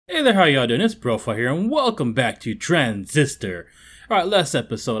Hey there, how y'all doing? It's Brofa here, and welcome back to Transistor. Alright, last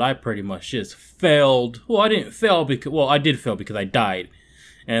episode, I pretty much just failed. Well, I didn't fail because, I did fail because I died.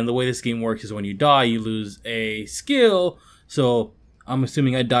 And the way this game works is when you die, you lose a skill. So, I'm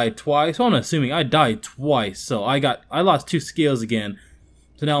assuming I died twice. Well, I'm assuming I died twice. So, I lost 2 skills again.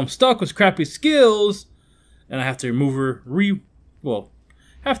 So now I'm stuck with crappy skills. And I have to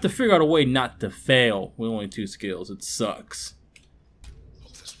have to figure out a way not to fail with only 2 skills. It sucks.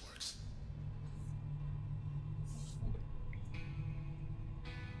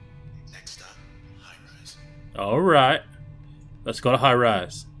 Alright. Let's go to high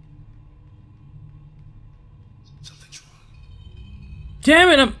rise. Something's wrong. Damn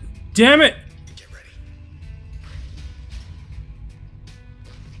it! Get ready.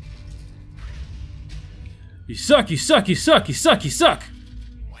 You suck! Why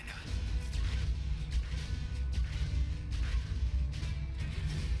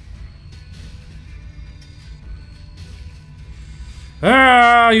not?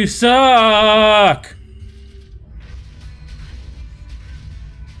 Ah, you suck!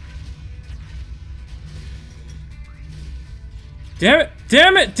 Damn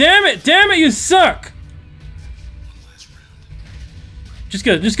it, you suck! One last round. Just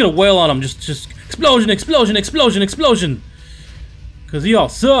get a wail on him, just explosion! Cause y'all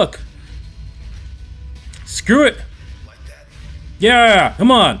suck. Screw it! Like that. Yeah, come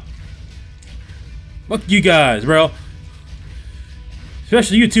on! Fuck you guys, bro.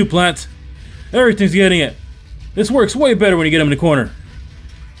 Especially you two, Plant. Everything's getting it. This works way better when you get him in the corner.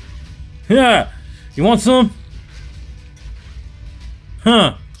 Yeah! You want some?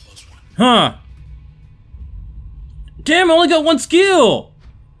 Huh. Close one. Huh. Damn, I only got 1 skill!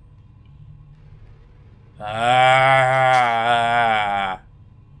 Ah.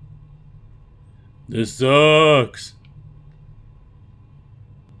 This sucks.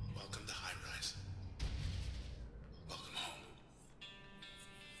 Welcome to High Rise. Welcome home.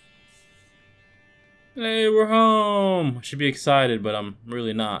 Hey, we're home. I should be excited, but I'm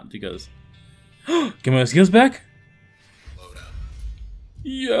really not because... Get my skills back? Load up.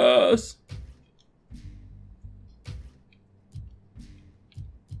 Yes!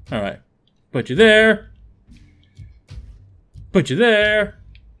 Alright. Put you there.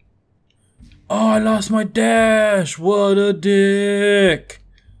 Oh, I lost my dash! What a dick!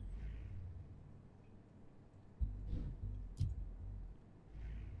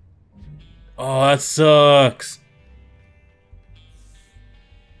 Oh, that sucks.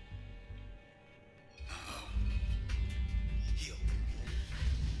 Heal.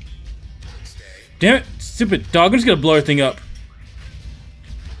 Stay. Damn it! Stupid dog, I'm just gonna blow everything up.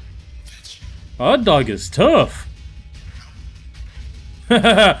 Fetch. Oh, that dog is tough.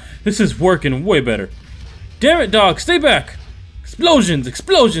 This is working way better. Damn it, dog, stay back! Explosions!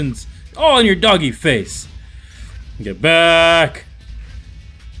 All in your doggy face. Get back!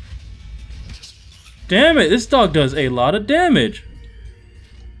 Damn it, this dog does a lot of damage.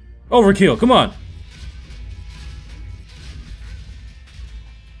 Overkill, come on.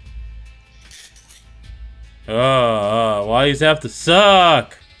 Why does he have to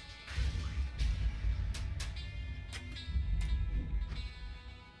suck?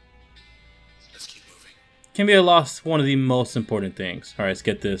 Let's keep moving. Can be I lost one of the most important things. Alright, let's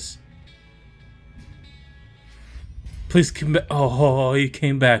get this. Please come back. Oh, you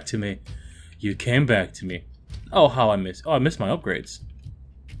came back to me. Oh, how I missed. Oh, I missed my upgrades.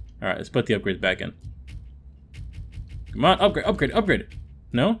 Alright, let's put the upgrades back in. Come on, upgrade it.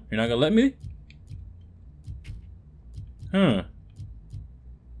 No? You're not gonna let me? Huh.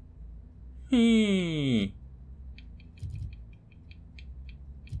 You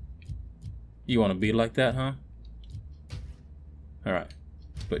wanna be like that, huh? Alright.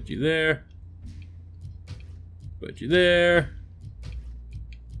 Put you there.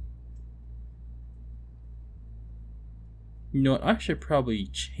 You know what? I should probably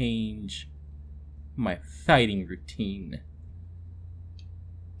change my fighting routine.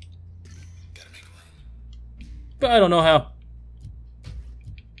 Gotta make room. But I don't know how.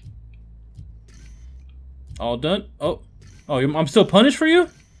 All done? Oh, I'm still punished for you?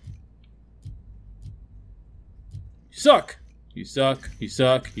 You suck. You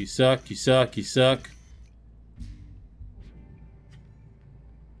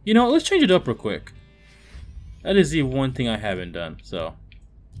know, let's change it up real quick. That is the one thing I haven't done, so.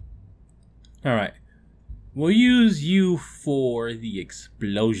 Alright. We'll use you for the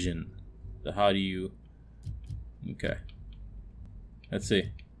explosion. So how do you... Okay. Let's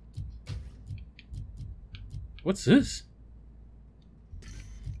see. What's this?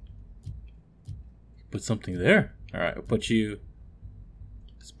 Put something there. Alright, we'll put you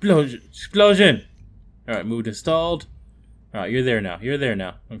Explosion! Explosion! Alright, moved installed. Alright, you're there now. You're there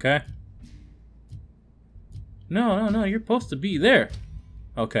now, okay? No, you're supposed to be there.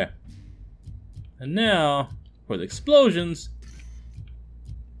 Okay. And now, for the explosions,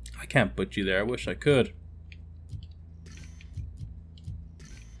 I can't put you there. I wish I could.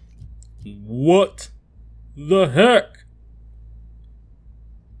 What the heck?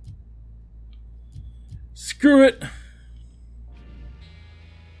 Screw it.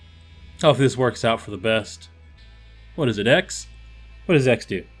 Hopefully this works out for the best. What is it, X? What does X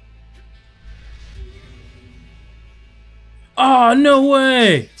do? Oh, no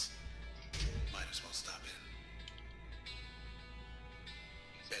way! Might as well stop in.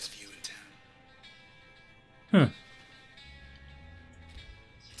 Best view in town. Huh.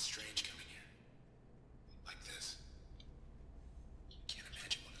 It's strange coming here. Like this. Can't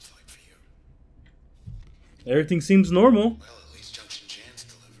imagine what it's like for you. Everything seems normal. Well, at least Junction Jan's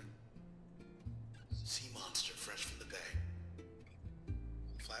delivered. Sea monster fresh from the bay.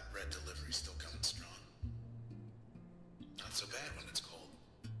 Flatbread delivery still coming strong. Not so bad when it's cold.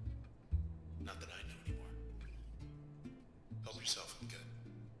 Not that I know anymore. Help yourself, I'm good.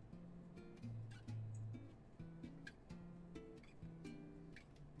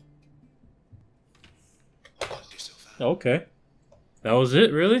 Lock yourself out. Okay. That was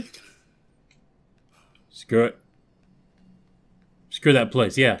it, really? Screw it. Screw that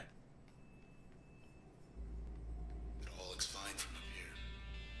place, yeah. It all looks fine from up here.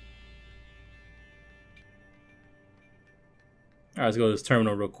 Alright, let's go to this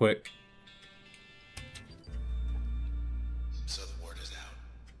terminal real quick. So the word is out.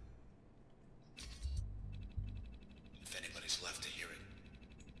 If anybody's left to hear it.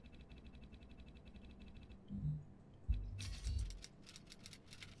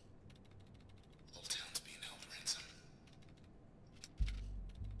 Whole town's being held ransom.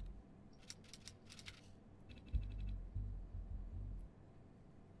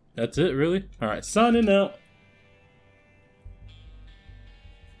 That's it, really? Alright, signing out.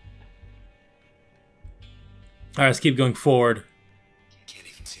 Alright, let's keep going forward. Can't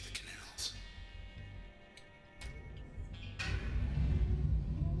even see the canals.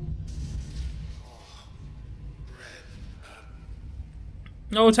 Oh, Red,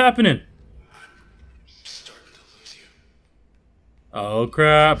 Oh, what's happening? starting to lose you. Oh,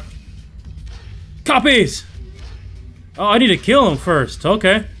 crap. Copies! Oh, I need to kill him first.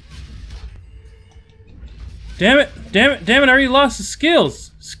 Okay. Damn it. Damn it. Damn it. I already lost the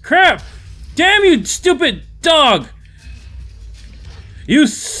skills. Crap. Damn you, stupid dog. You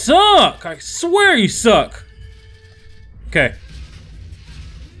suck. I swear you suck. Okay.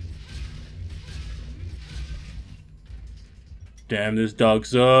 Damn, this dog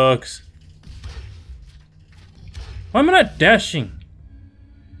sucks. Why am I not dashing?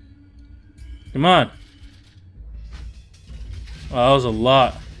 Come on. Oh, that was a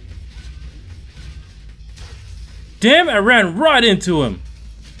lot. Damn it, I ran right into him.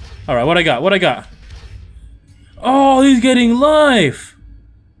 Alright, what I got? What I got? Oh, he's getting life.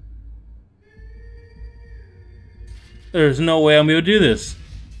 There's no way I'm gonna do this.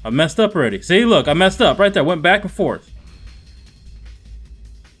 I messed up already. See, look, I messed up right there. Went back and forth.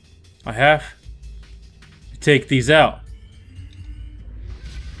 I have to take these out.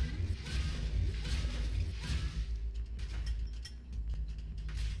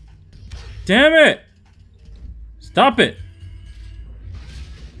 Damn it! Stop it!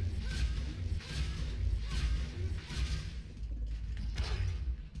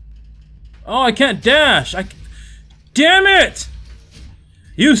 Oh, I can't dash! Damn it!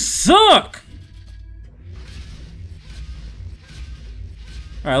 You suck!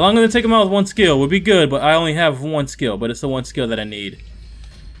 Alright, I'm gonna take him out with one skill. Would be good, but I only have one skill, but it's the one skill that I need.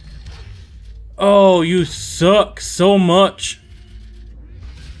 Oh, you suck so much.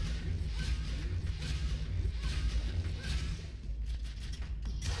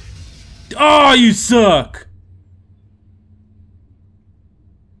 Oh, you suck!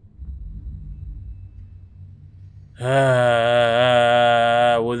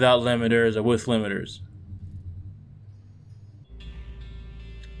 Without limiters or with limiters.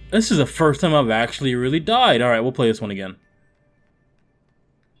 This is the first time I've actually really died. Alright, we'll play this one again.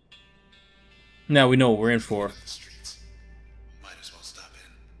 Now we know what we're in for. The streets. Might as well stop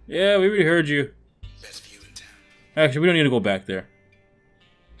in. Yeah, we already heard you. Best view in town. Actually, we don't need to go back there.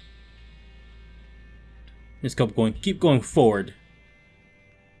 Just keep going forward.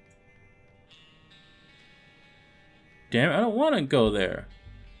 Damn it, I don't want to go there.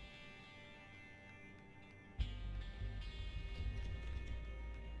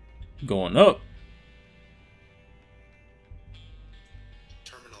 Going up.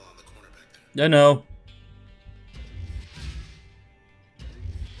 Terminal I know.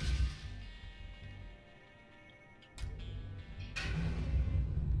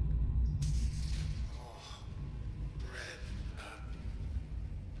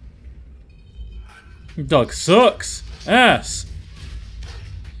 Dog sucks. Ass.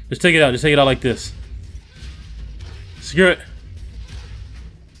 Just take it out. Just take it out like this. Screw it.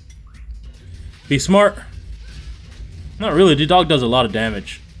 Be smart. Not really. The dog does a lot of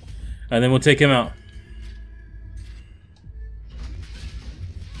damage. And then we'll take him out.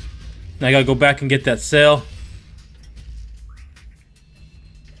 Now I gotta go back and get that cell.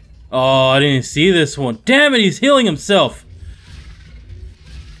 Oh, I didn't see this one. Damn it, he's healing himself.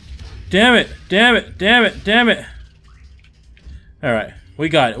 Damn it, damn it, damn it, damn it. Alright, we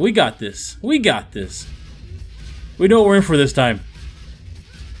got it. We got this. We got this. We know what we're in for this time.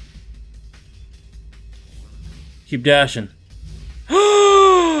 Keep dashing.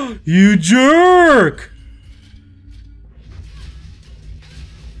 You jerk!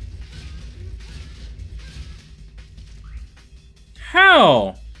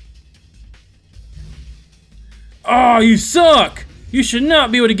 How? Oh, you suck! You should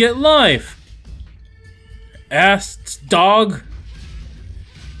not be able to get life! Ass dog.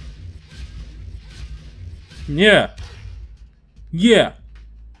 Yeah. Yeah.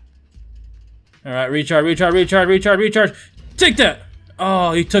 Alright, recharge, recharge, recharge, recharge, recharge. Take that!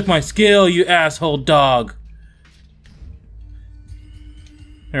 Oh, you took my skill, you asshole dog.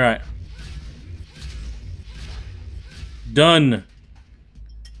 Alright. Done.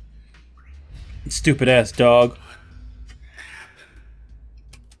 Stupid ass dog.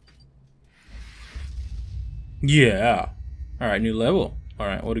 Yeah. Alright, new level.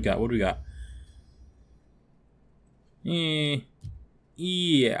 Alright, what do we got? What do we got?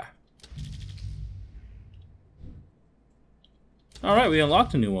 Yeah. Alright, we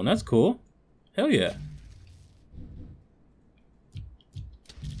unlocked a new one. That's cool. Hell yeah.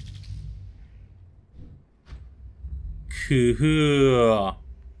 Cool.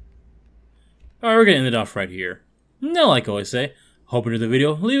 Alright, we're gonna end it off right here. Now, like I always say, hope you enjoyed the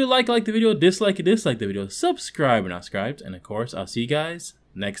video. Leave a like the video, dislike the video, subscribe or not subscribed, and of course, I'll see you guys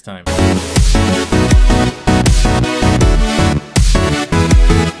next time.